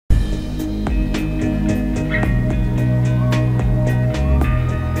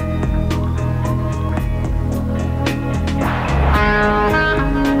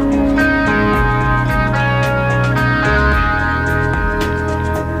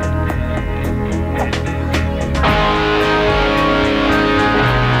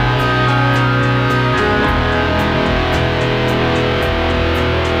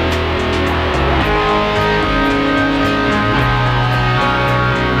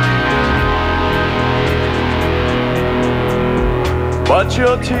But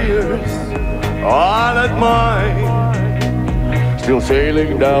your tears are not mine, still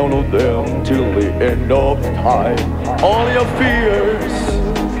sailing down on them till the end of time. All your fears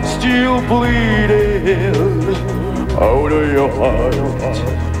still bleeding out of your heart,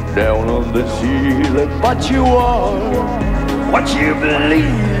 down on the ceiling. But you are what you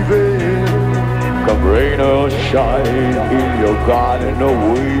believe in, come rain or shine in your garden or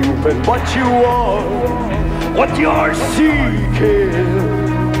weeping. But you are what you're seeking,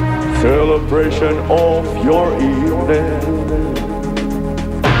 celebration of your evening.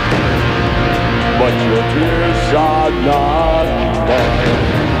 But your tears are not mine.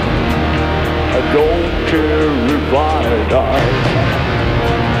 I don't care if I die,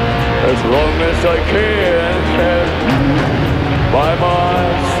 as long as I can have you by my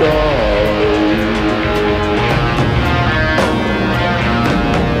side.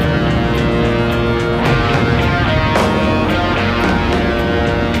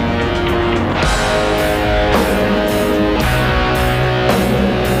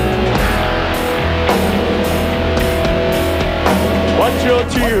 But your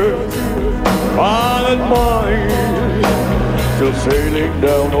tears are not mine, still sailing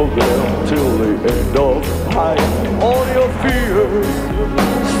down on them till the end of time. All your fears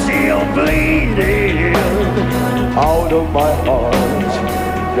still bleeding out of my heart,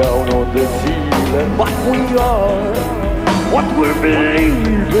 down on the ceiling. But we are what we're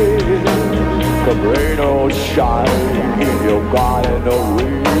believing, come rain or shine in your garden or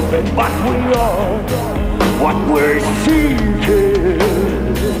weeping. But we are what we're seeking,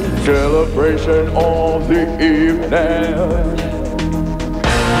 celebration of the evening.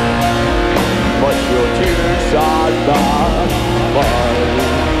 But your tears are not mine.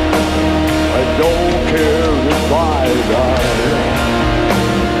 I don't care if I die,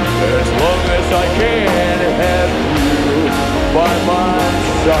 as long as I can have you by my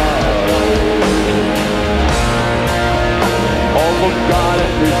side. All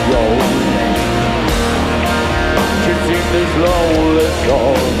forgotten is yours, in this lonely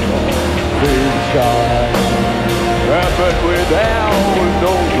song, this shine happened without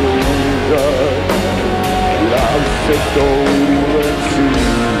no reason. Love's a stolen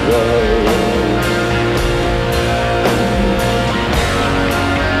season.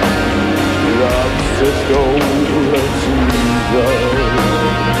 Love's a stolen season.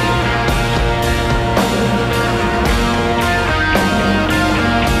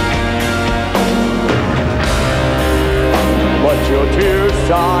 But your tears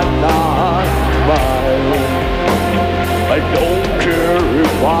are not mine. I don't care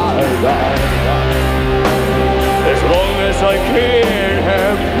if I die, as long as I can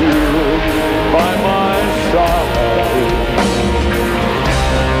have you by my side.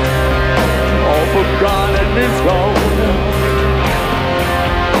 All forgotten is gone,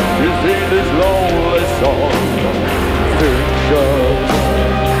 is in this lonely song. Things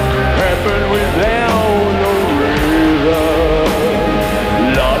happen without no reason.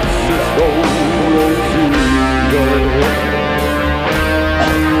 Love's a stolen season.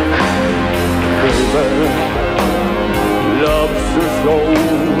 Baby, love's a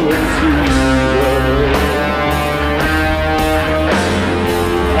stolen season.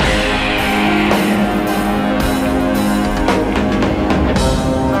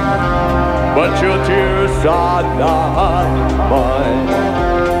 But your tears are not mine.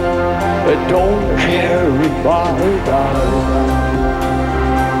 I don't care if I die,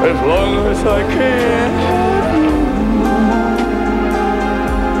 as long as I can have you.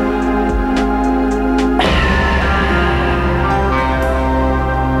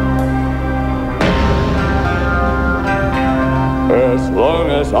 As long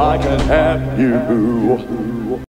as I can have you.